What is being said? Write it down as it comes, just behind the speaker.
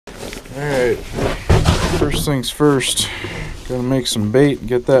Alright, first things first, gotta make some bait and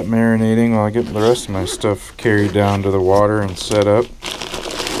get that marinating while I get the rest of my stuff carried down to the water and set up.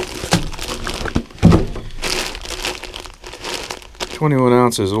 .21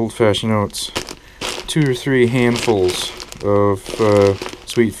 ounces old-fashioned oats, 2 or 3 handfuls of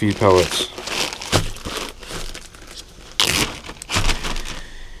sweet feed pellets.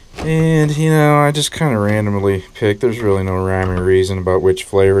 And, you know, I just kind of randomly picked. There's really no rhyme or reason about which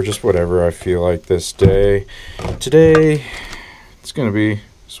flavor, just whatever I feel like this day. Today, it's going to be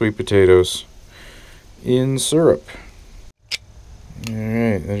sweet potatoes in syrup.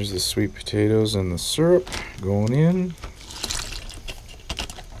 Alright, there's the sweet potatoes and the syrup going in.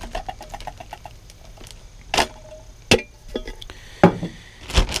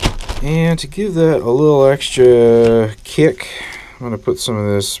 And to give that a little extra kick, I'm going to put some of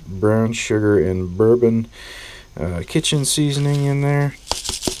this brown sugar and bourbon kitchen seasoning in there.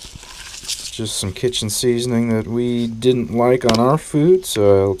 Just some kitchen seasoning that we didn't like on our food,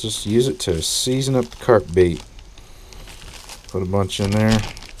 so I'll just use it to season up the carp bait. Put a bunch in there.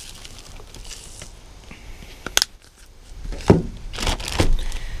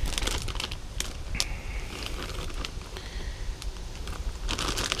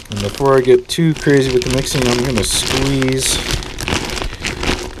 And before I get too crazy with the mixing, I'm going to squeeze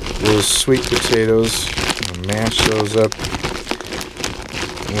those sweet potatoes and mash those up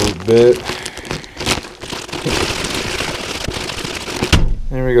a little bit.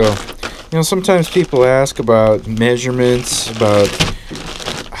 There we go. You know, sometimes people ask about measurements, about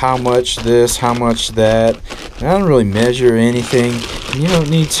how much this, how much that. And I don't really measure anything. You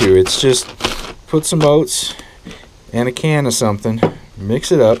don't need to. It's just put some oats and a can of something,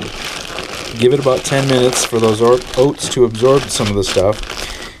 mix it up, give it about 10 minutes for those oats to absorb some of the stuff.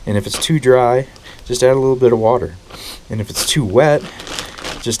 And if it's too dry, just add a little bit of water. And if it's too wet,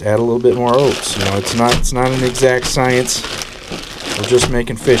 just add a little bit more oats. You know, it's not an exact science. We're just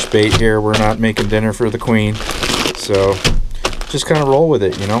making fish bait here. We're not making dinner for the queen. So just kind of roll with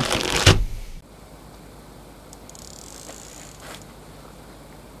it, you know.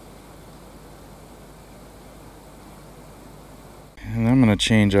 And I'm going to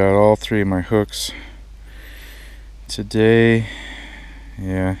change out all 3 of my hooks today.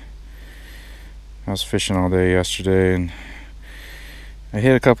 Yeah, I was fishing all day yesterday and I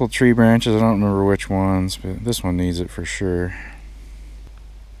hit a couple of tree branches. I don't remember which ones, but this one needs it for sure.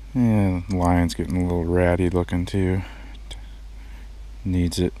 Yeah, the lion's getting a little ratty looking too.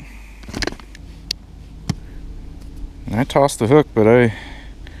 Needs it. And I tossed the hook, but I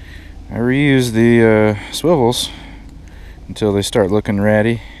reuse the swivels until they start looking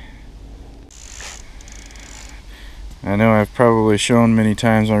ratty. I know I've probably shown many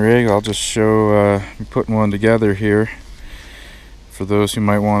times on rig. I'll just show putting one together here for those who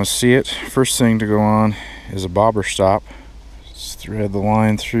might want to see it. First thing to go on is a bobber stop. Just thread the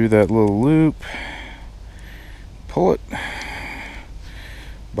line through that little loop, pull it,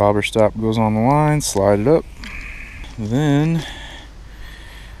 bobber stop goes on the line, slide it up, then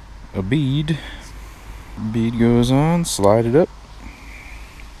a bead goes on, slide it up.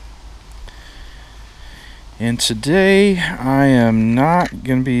 And today I am not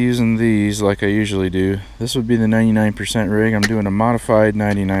going to be using these like I usually do. This would be the 99% rig. I'm doing a modified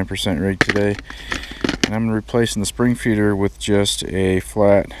 99% rig today. And I'm replacing the spring feeder with just a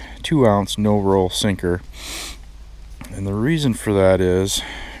flat 2-ounce no-roll sinker. And the reason for that is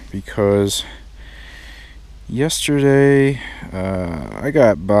because yesterday I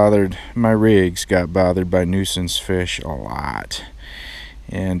got bothered, my rigs got bothered by nuisance fish a lot.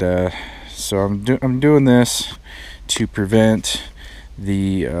 And so I'm doing this to prevent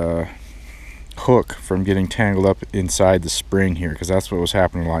the hook from getting tangled up inside the spring here, because that's what was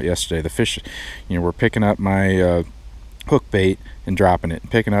happening a lot yesterday. The fish, you know, were picking up my hook bait and dropping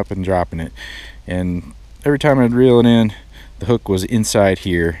it, picking up and dropping it, and every time I'd reel it in, the hook was inside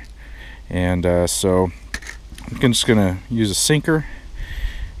here. And so I'm just gonna use a sinker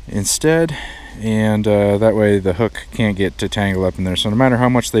instead, and that way the hook can't get to tangle up in there. So no matter how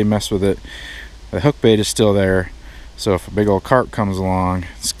much they mess with it, the hook bait is still there. So if a big old carp comes along,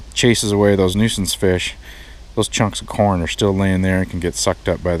 chases away those nuisance fish, those chunks of corn are still laying there and can get sucked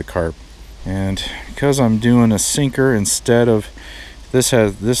up by the carp. And because I'm doing a sinker instead of this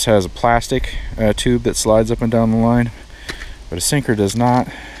has a plastic tube that slides up and down the line, but a sinker does not,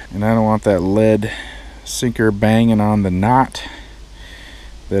 and I don't want that lead sinker banging on the knot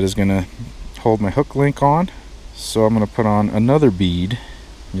that is going to hold my hook link on. So I'm going to put on another bead.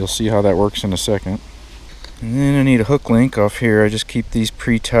 You'll see how that works in a second. And then I need a hook link off here. I just keep these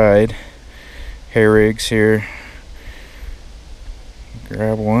pre-tied hair rigs here.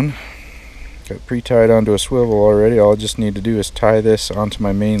 Grab one. Got pre-tied onto a swivel already. All I just need to do is tie this onto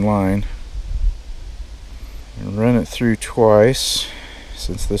my main line and run it through twice,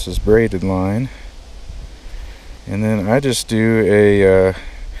 since this is braided line. And then I just do a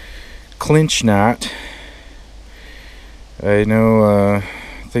clinch knot. I know, I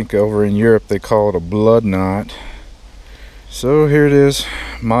think over in Europe they call it a blood knot. So here it is,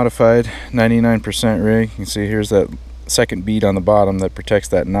 modified 99% rig. You can see here's that second bead on the bottom that protects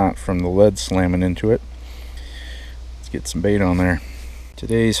that knot from the lead slamming into it. Let's get some bait on there.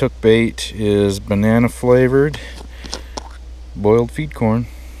 Today's hook bait is banana flavored boiled feed corn.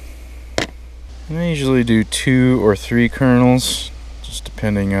 And I usually do 2 or 3 kernels, just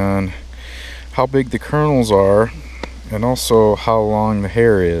depending on how big the kernels are and also how long the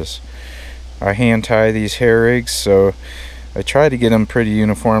hair is. I hand tie these hair rigs, so I try to get them pretty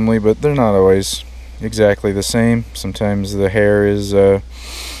uniformly, but they're not always exactly the same. Sometimes the hair is you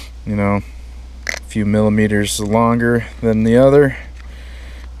know, a few millimeters longer than the other.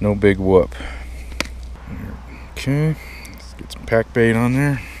 No big whoop. Okay, let's get some pack bait on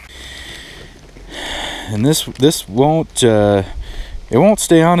there. And this won't it won't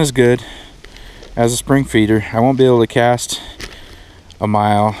stay on as good as a spring feeder. I won't be able to cast a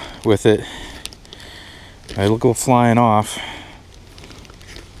mile with it. It'll go flying off.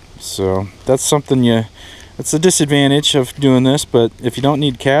 So that's something that's a disadvantage of doing this, but if you don't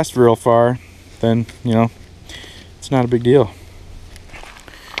need to cast real far, then you know, it's not a big deal.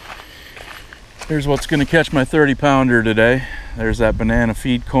 Here's what's going to catch my 30-pounder today. There's that banana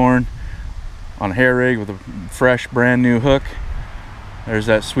feed corn on a hair rig with a fresh brand new hook. There's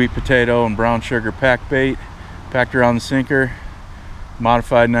that sweet potato and brown sugar pack bait packed around the sinker,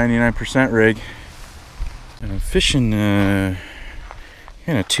 modified 99% rig. And I'm fishing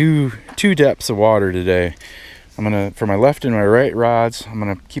kind of two depths of water today. I'm gonna, for my left and my right rods, I'm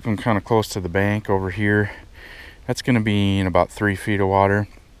gonna keep them kind of close to the bank over here. That's gonna be in about 3 feet of water.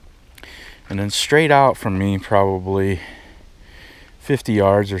 And then straight out from me, probably 50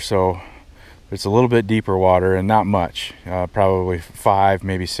 yards or so, it's a little bit deeper water and not much, probably 5,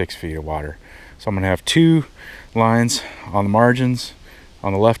 maybe 6 feet of water. So I'm gonna have 2 lines on the margins,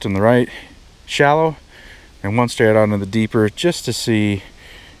 on the left and the right, shallow, and 1 straight out into the deeper, just to see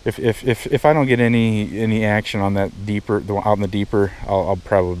if I don't get any action on that deeper, out in the deeper, I'll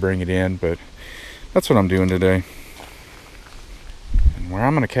probably bring it in. But that's what I'm doing today. And where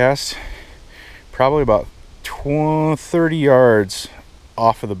I'm gonna cast, probably about 30 yards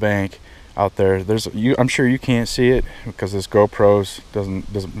off of the bank out there. I'm sure you can't see it because this GoPro's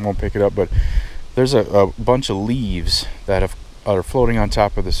won't pick it up, but there's a bunch of leaves that are floating on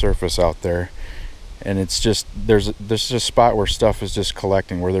top of the surface out there, and it's just there's just a spot where stuff is just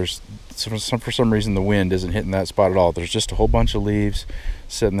collecting, where there's for some reason the wind isn't hitting that spot at all. There's just a whole bunch of leaves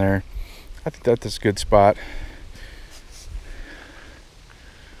sitting there. I think that's a good spot.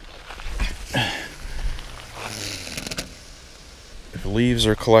 If leaves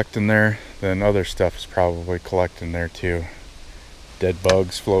are collecting there, then other stuff is probably collecting there too. Dead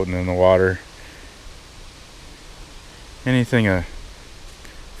bugs floating in the water. Anything a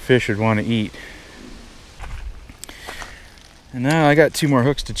fish would want to eat. And now I got 2 more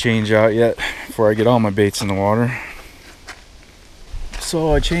hooks to change out yet before I get all my baits in the water.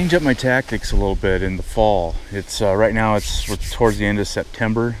 So I change up my tactics a little bit in the fall. It's right now we're towards the end of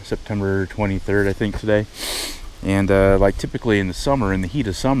September 23rd I think today. And like typically in the summer, in the heat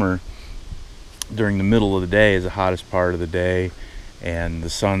of summer, during the middle of the day is the hottest part of the day, and the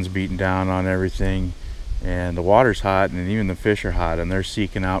sun's beating down on everything, and the water's hot, and even the fish are hot, and they're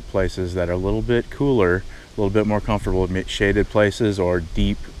seeking out places that are a little bit cooler, a little bit more comfortable, shaded places or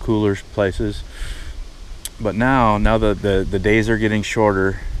deep cooler places. But now the days are getting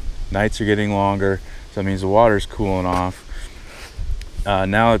shorter, nights are getting longer, so that means the water's cooling off.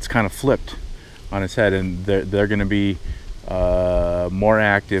 Now it's kind of flipped on its head, and they're going to be more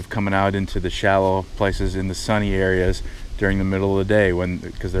active coming out into the shallow places in the sunny areas during the middle of the day,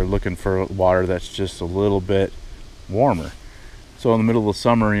 because they're looking for water that's just a little bit warmer. So in the middle of the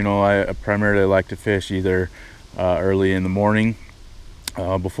summer, you know, I primarily like to fish either early in the morning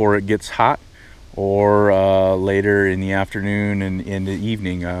before it gets hot, or later in the afternoon and in the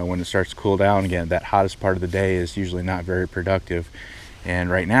evening when it starts to cool down again. That hottest part of the day is usually not very productive.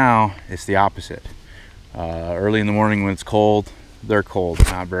 And right now it's the opposite. Early in the morning when it's cold, they're cold,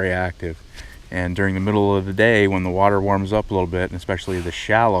 not very active. And during the middle of the day when the water warms up a little bit, and especially the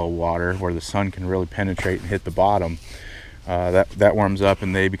shallow water where the sun can really penetrate and hit the bottom, that warms up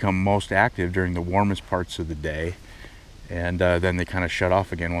and they become most active during the warmest parts of the day. And then they kind of shut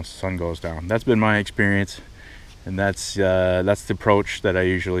off again once the sun goes down. That's been my experience, And that's the approach that I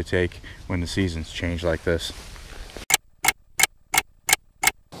usually take when the seasons change like this.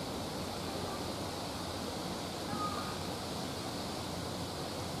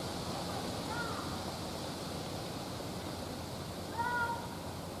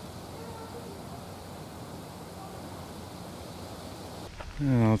 I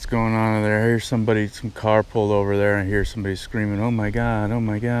don't know what's going on over there. I hear somebody, some car pulled over there, and I hear somebody screaming, oh my god, I don't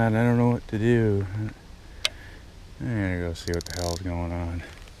know what to do. I'm gonna go see what the hell's going on.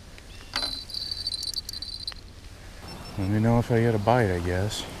 Let me know if I get a bite, I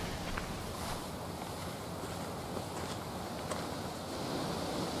guess.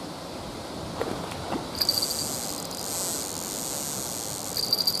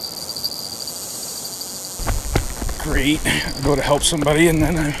 Great. I go to help somebody and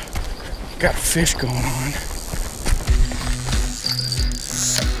then I've got a fish going on.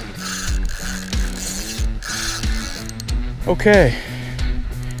 Okay.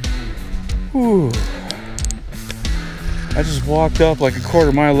 Whew. I just walked up like a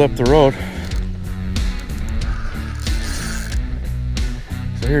quarter mile up the road.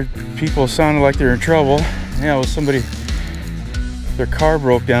 So I heard people sounded like they're in trouble. Yeah, it was somebody, their car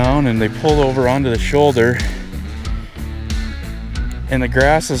broke down and they pulled over onto the shoulder. And the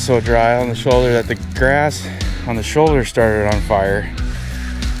grass is so dry on the shoulder that the grass on the shoulder started on fire.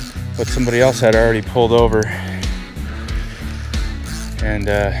 But somebody else had already pulled over and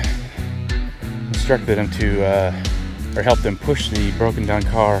instructed them to, or helped them push the broken down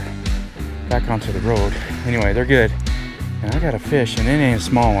car back onto the road. Anyway, they're good. And I got a fish, and it ain't a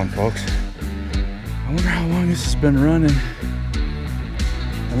small one, folks. I wonder how long this has been running.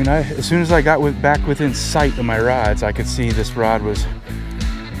 I mean, as soon as I got back within sight of my rods, I could see this rod was,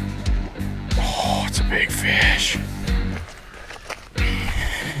 oh, it's a big fish.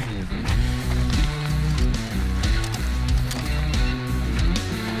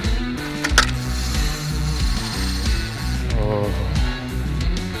 Oh,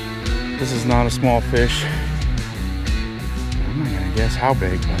 this is not a small fish. I'm not gonna guess how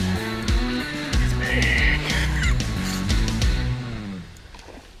big, but it's big.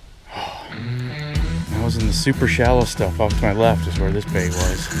 I was in the super shallow stuff off to my left is where this bait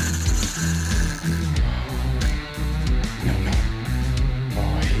was. No.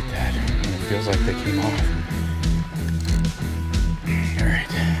 Oh, I hate that. It feels like they came off.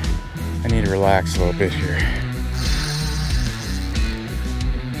 Alright. I need to relax a little bit here.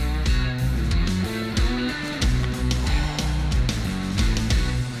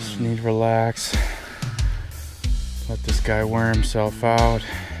 Just need to relax. Let this guy wear himself out.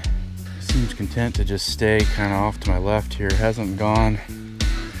 Seems content to just stay kind of off to my left here. Hasn't gone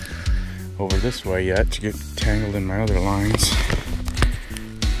over this way yet to get tangled in my other lines.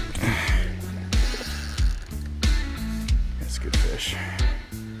 That's a good fish.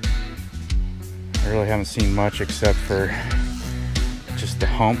 I really haven't seen much except for just the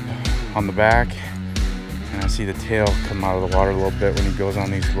hump on the back, and I see the tail come out of the water a little bit when he goes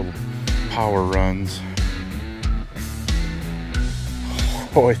on these little power runs.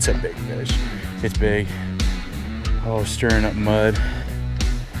 Oh, it's a big fish. It's big. Oh, stirring up mud.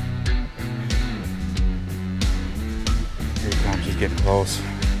 Here he comes, he's getting close.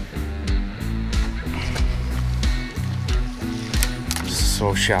 This is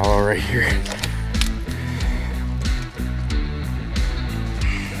so shallow right here.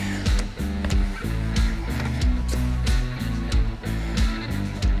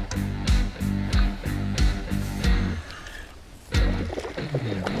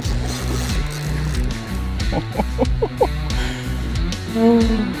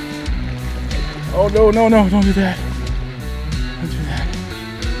 Oh no, don't do that. Don't do that.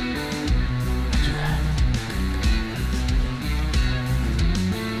 Don't do that.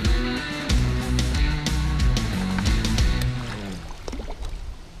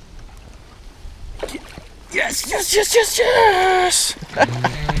 Yes.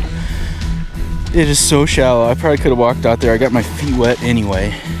 It is so shallow. I probably could have walked out there. I got my feet wet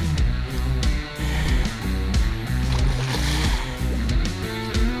anyway.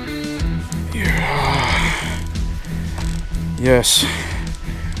 Yes,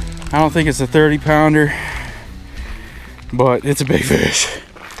 I don't think it's a 30-pounder, but it's a big fish.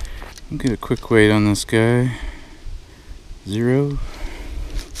 I'll get a quick weight on this guy. 0.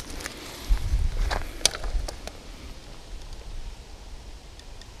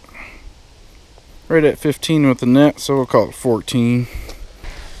 Right at 15 with the net, so we'll call it 14.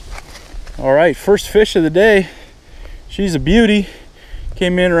 All right, first fish of the day. She's a beauty.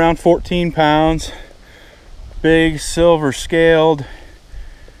 Came in around 14 pounds. Big silver scaled,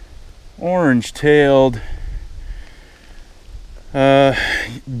 orange tailed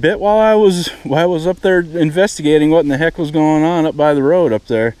Bit while I was up there investigating what in the heck was going on up by the road up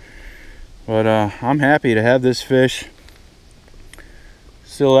there. But I'm happy to have this fish.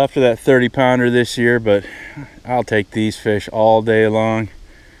 Still after that 30-pounder this year, but I'll take these fish all day long.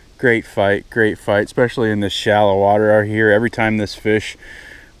 Great fight, especially in this shallow water out here. Every time this fish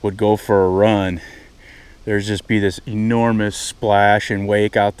would go for a run, there's just be this enormous splash and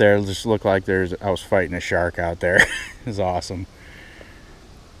wake out there. It just looked like I was fighting a shark out there. It was awesome.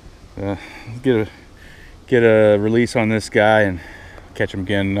 Get a release on this guy and catch him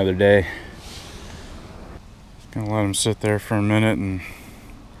again another day. Gonna let him sit there for a minute and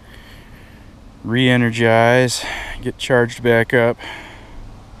re-energize, get charged back up.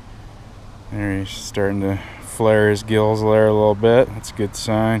 There, he's starting to flare his gills there a little bit. That's a good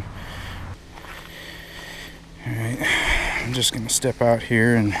sign. Alright, I'm just gonna step out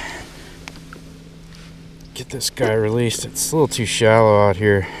here and get this guy released. It's a little too shallow out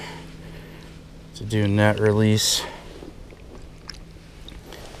here to do net release.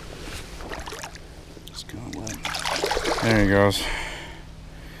 Just gonna let. There he goes.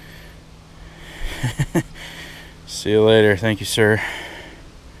 See you later. Thank you, sir.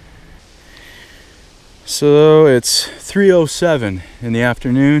 So it's 3:07 in the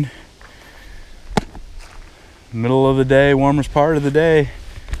afternoon. Middle of the day, warmest part of the day.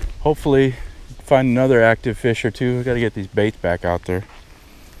 Hopefully find another active fish or two. We gotta get these baits back out there.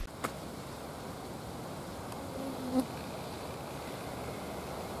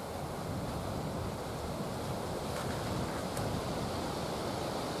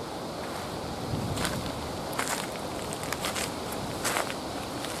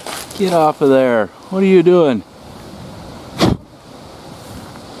 Get off of there. What are you doing?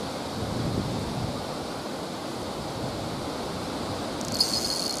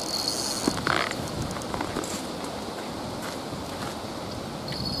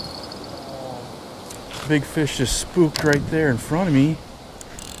 Big fish just spooked right there in front of me.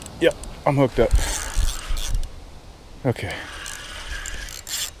 Yep, I'm hooked up. Okay.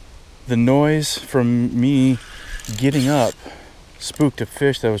 The noise from me getting up spooked a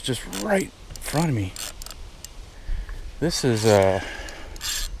fish that was just right in front of me. This is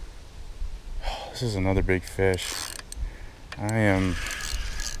another big fish. I am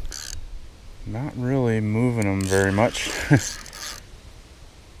not really moving him very much.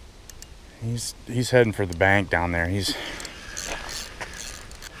 He's heading for the bank down there. Yes.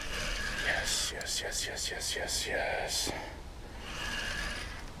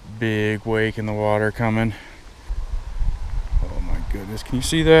 Big wake in the water coming. Oh my goodness, can you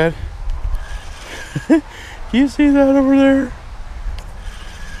see that? Can you see that over there?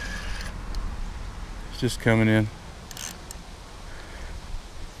 It's just coming in.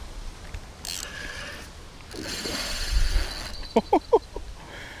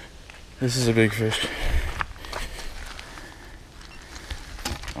 This is a big fish.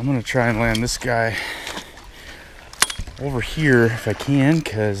 I'm gonna try and land this guy over here if I can,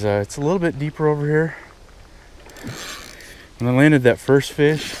 because it's a little bit deeper over here. When I landed that first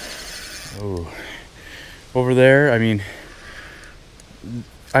fish, over there, I mean,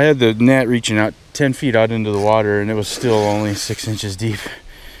 I had the net reaching out 10 feet out into the water and it was still only 6 inches deep.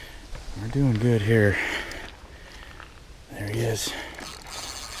 We're doing good here. There he is.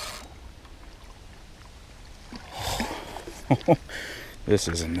 This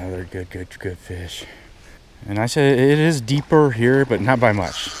is another good fish. And I said it is deeper here, but not by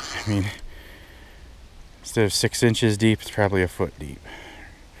much. I mean, instead of 6 inches deep, it's probably a foot deep.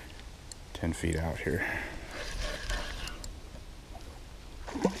 10 feet out here.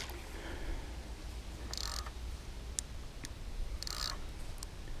 Oh,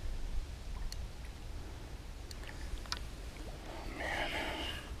 man.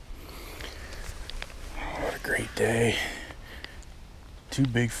 Oh, what a great day. 2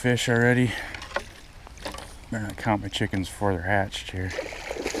 big fish already. Better not count my chickens before they're hatched here.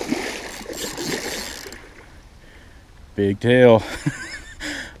 Big tail.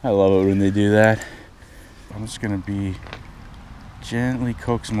 I love it when they do that. I'm just gonna be gently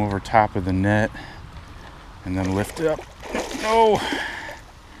coax them over top of the net and then lift it up. No!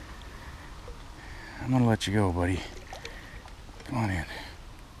 I'm gonna let you go, buddy. Come on in.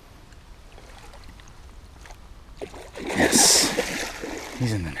 Yes.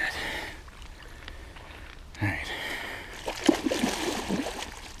 He's in the net. All right.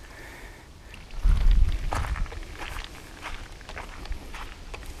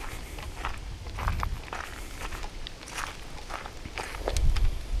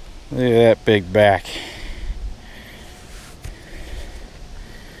 Look at that big back.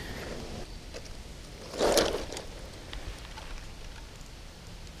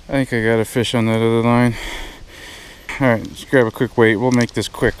 I think I got a fish on that other line. Alright, let's grab a quick weight. We'll make this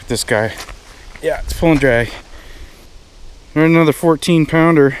quick with this guy. Yeah, it's pulling drag. There's another 14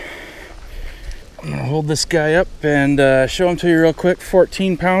 pounder. I'm gonna hold this guy up and show him to you real quick.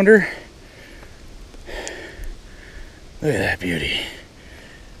 14 pounder. Look at that beauty.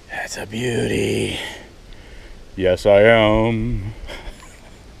 That's a beauty. Yes, I am.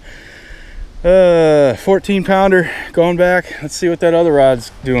 14 pounder going back. Let's see what that other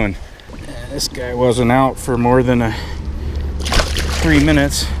rod's doing. This guy wasn't out for more than 3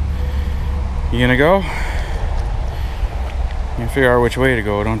 minutes. You gonna go? You figure out which way to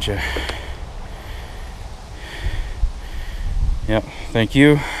go, don't you? Yep, thank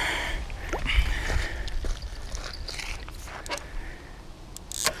you.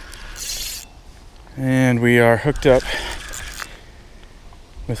 And we are hooked up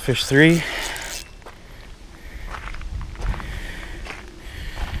with fish 3.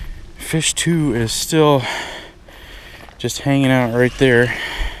 Fish 2 is still just hanging out right there,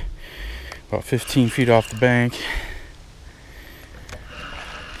 about 15 feet off the bank.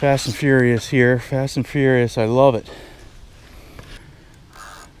 Fast and Furious here, Fast and Furious, I love it.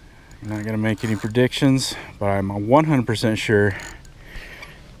 I'm not gonna make any predictions, but I'm 100% sure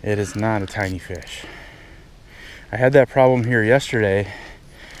it is not a tiny fish. I had that problem here yesterday,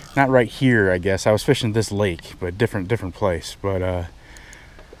 not right here, I guess. I was fishing this lake, but different place. But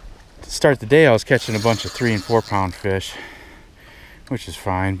to start the day, I was catching a bunch of 3 and 4 pound fish, which is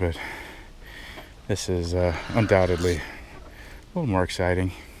fine, but this is undoubtedly a little more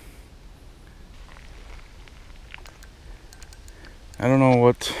exciting. I don't know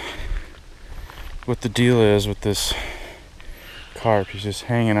what the deal is with this carp. He's just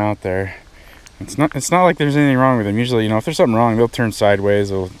hanging out there. It's not like there's anything wrong with him. Usually, you know, if there's something wrong, they'll turn sideways,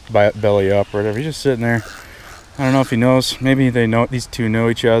 they'll belly up or whatever. He's just sitting there. I don't know if he knows. Maybe they know, these two know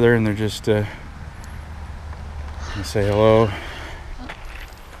each other, and they're just gonna say hello.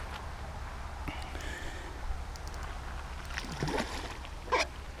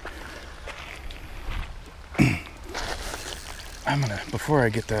 Before I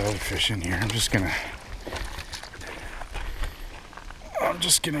get that other fish in here, I'm just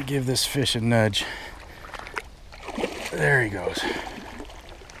gonna give this fish a nudge. There he goes.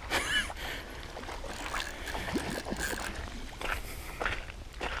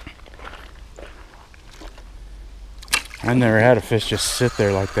 I never had a fish just sit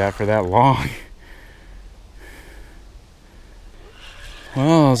there like that for that long.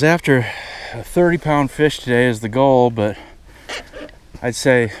 Well, I was after a 30-pound fish today is the goal, but I'd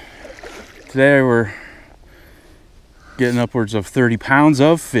say today we're getting upwards of 30 pounds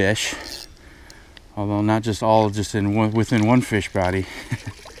of fish, although not just all just within one fish body.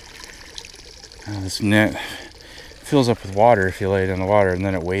 This net fills up with water if you lay it in the water, and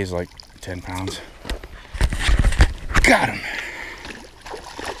then it weighs like 10 pounds. Got him.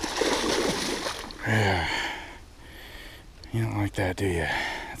 Yeah. You don't like that, do you?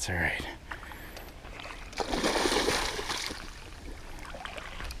 That's all right.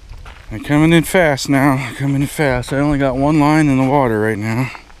 They're coming in fast now. They're coming in fast. I only got one line in the water right now.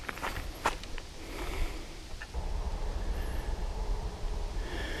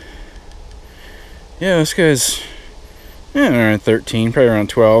 Yeah, this guy's around 13, probably around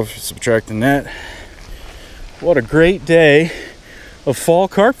 12. Subtract the net. What a great day of fall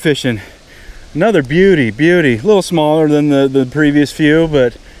carp fishing. Another beauty. A little smaller than the previous few,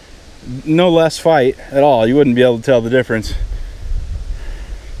 but no less fight at all. You wouldn't be able to tell the difference.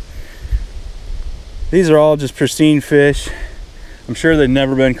 These are all just pristine fish. I'm sure they've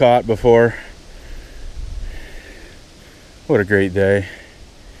never been caught before. What a great day.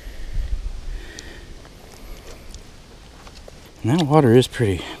 And that water is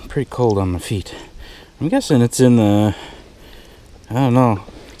pretty cold on my feet. I'm guessing it's in the, I don't know,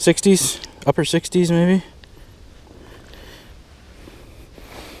 60s, upper 60s maybe.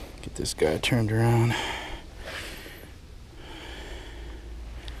 Get this guy turned around.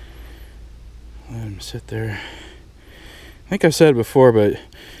 Let him sit there. I think I've said it before, but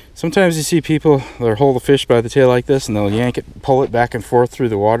sometimes you see people that hold the fish by the tail like this, and they'll yank it, pull it back and forth through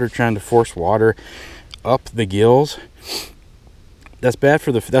the water, trying to force water up the gills. That's bad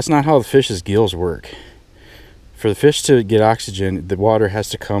for that's not how the fish's gills work. For the fish to get oxygen, the water has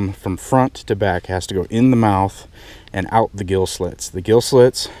to come from front to back. It has to go in the mouth and out the gill slits. The gill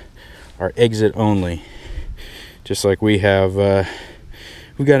slits are exit only. Just like we have,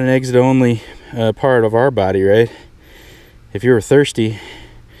 we've got an exit only part of our body, right? If you were thirsty,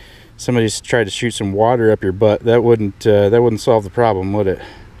 somebody's tried to shoot some water up your butt, that wouldn't solve the problem, would it?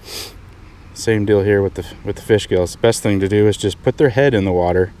 Same deal here with the fish gills. The best thing to do is just put their head in the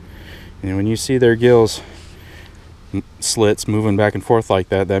water And when you see their gills slits moving back and forth like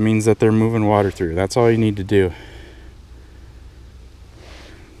that, that means that they're moving water through. That's all you need to do.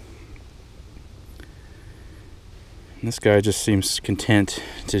 And this guy just seems content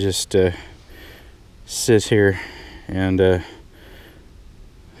to just sit here and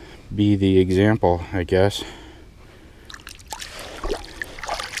be the example, I guess.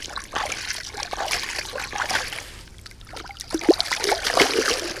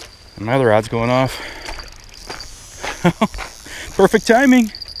 And my other rod's going off. Perfect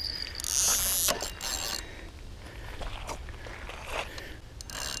timing.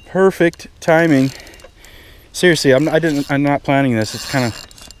 Perfect timing. Seriously, I'm not planning this. It's kind of,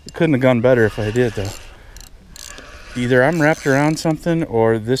 it couldn't have gone better if I did though. Either I'm wrapped around something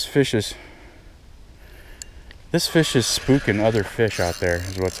or this fish is spooking other fish out there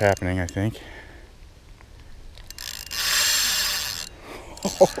is what's happening, I think.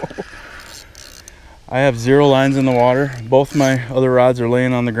 I have 0 lines in the water. Both my other rods are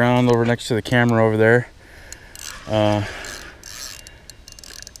laying on the ground over next to the camera over there. I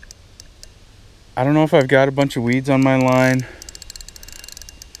don't know if I've got a bunch of weeds on my line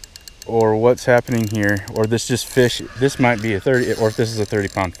or what's happening here, or this just fish. This might be a 30, or if this is a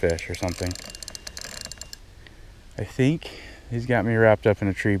 30-pound fish or something. I think he's got me wrapped up in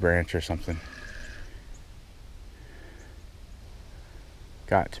a tree branch or something.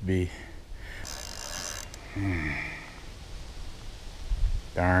 Got to be.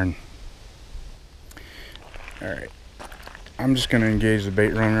 Darn. Alright. I'm just going to engage the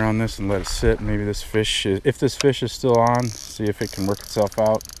bait runner on this and let it sit. Maybe this fish, if this fish is still on, see if it can work itself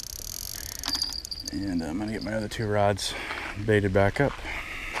out. And I'm going to get my other 2 rods baited back up.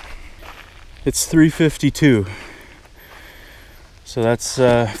 It's 3:52. So that's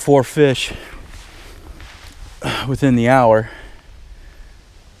 4 fish within the hour.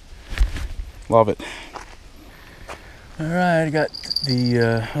 Love it. Alright, I got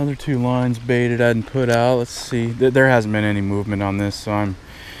the other 2 lines baited and put out. Let's see. There hasn't been any movement on this, so I'm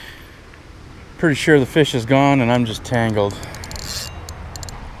pretty sure the fish is gone and I'm just tangled.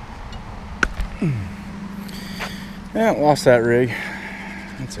 Yeah, lost that rig.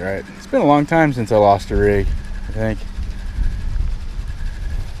 That's alright. It's been a long time since I lost a rig, I think.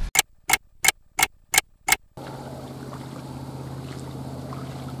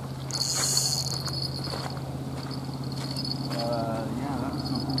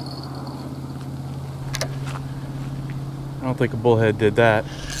 I don't think a bullhead did that.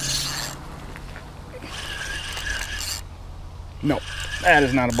 No, that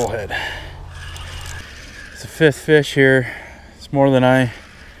is not a bullhead. It's the 5th fish here. It's more than I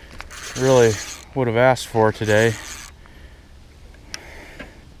really would have asked for today.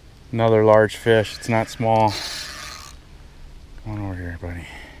 Another large fish. It's not small. Come on over here, buddy.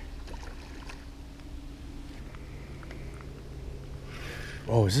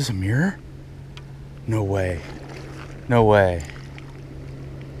 Oh, is this a mirror? No way. No way.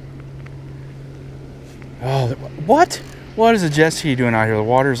 Oh, what? What is a jet ski doing out here? The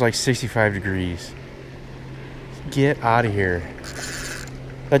water is like 65 degrees. Get out of here.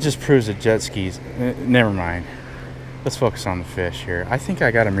 That just proves that jet skis. Never mind. Let's focus on the fish here. I think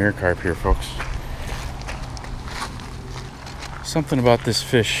I got a mirror carp here, folks. Something about this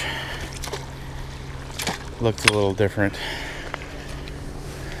fish looked a little different.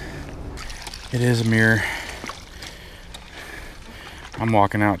 It is a mirror. I'm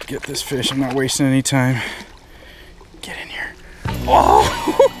walking out to get this fish. I'm not wasting any time. Get in here. Oh!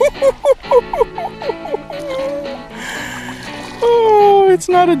 Oh, it's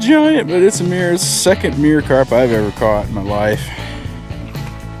not a giant, but it's a mirror. It's the 2nd mirror carp I've ever caught in my life.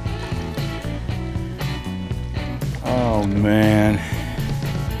 Oh, man.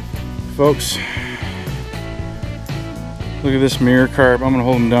 Folks, look at this mirror carp. I'm gonna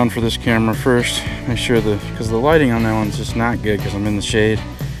hold him down for this camera first. Make sure because the lighting on that one's just not good because I'm in the shade.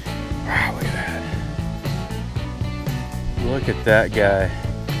 Wow, look at that. Look at that guy.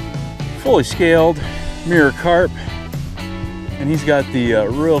 Fully scaled mirror carp. And he's got the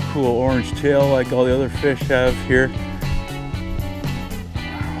real cool orange tail like all the other fish have here.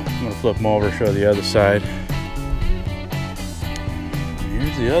 Wow. I'm gonna flip him over, show the other side.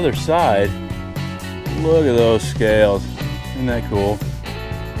 Here's the other side. Look at those scales. Isn't that cool?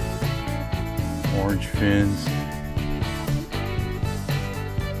 Orange fins.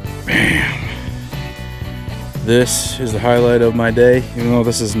 Bam! This is the highlight of my day, even though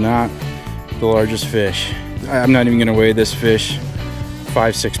this is not the largest fish. I'm not even gonna weigh this fish.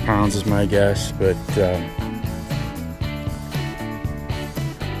 5-6 pounds is my guess, but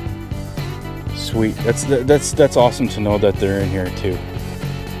sweet. That's awesome to know that they're in here too.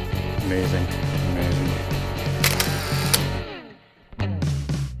 amazing, amazing.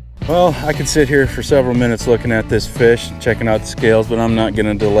 Well, I could sit here for several minutes looking at this fish, checking out the scales, but I'm not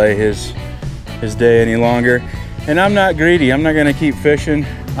gonna delay his day any longer. And I'm not greedy, I'm not gonna keep fishing.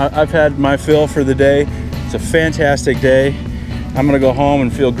 I've had my fill for the day. It's a fantastic day. I'm gonna go home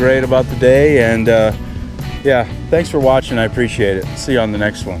and feel great about the day, and yeah, thanks for watching, I appreciate it. See you on the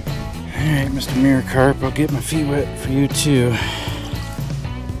next one. All right, Mr. Mirror Carp, I'll get my feet wet for you too.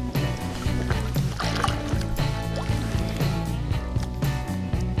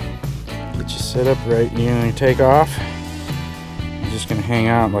 Get you set up right, you know, you take off. You're just gonna hang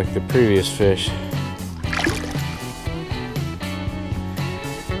out like the previous fish.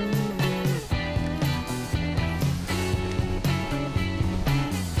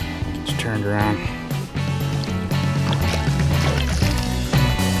 Get you turned around.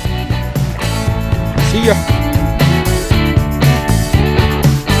 See ya.